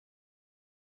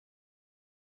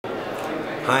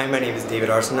Hi, my name is David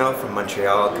Arseneault from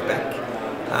Montreal, Quebec.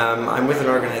 I'm with an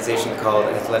organization called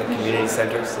Athletic Community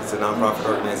Centres. It's a non-profit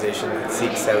organization that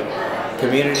seeks out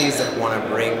communities that want to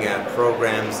bring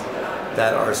programs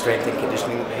that are strength and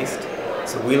conditioning based.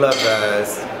 So we love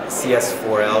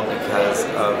CS4L because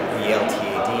of the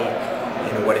LTAD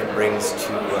and what it brings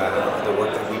to the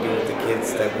work that we do with the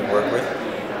kids that we work with.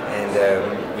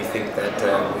 And we think that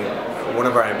one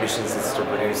of our ambitions is to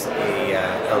produce a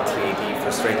LTAD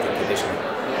for strength and conditioning,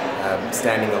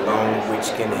 standing alone,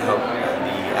 which can help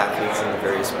the athletes in the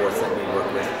various sports that we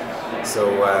work with. So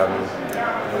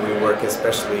we work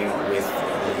especially with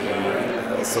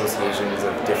the associations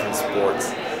of different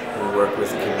sports. We work with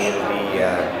community,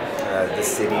 the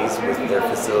cities with their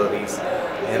facilities,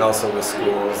 and also with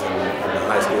schools and the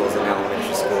high schools and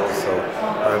elementary schools. So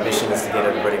our ambition is to get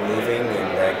everybody moving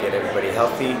and get everybody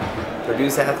healthy,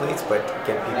 produce athletes, but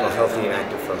get people healthy and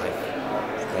active for life.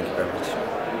 Thank you very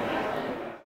much.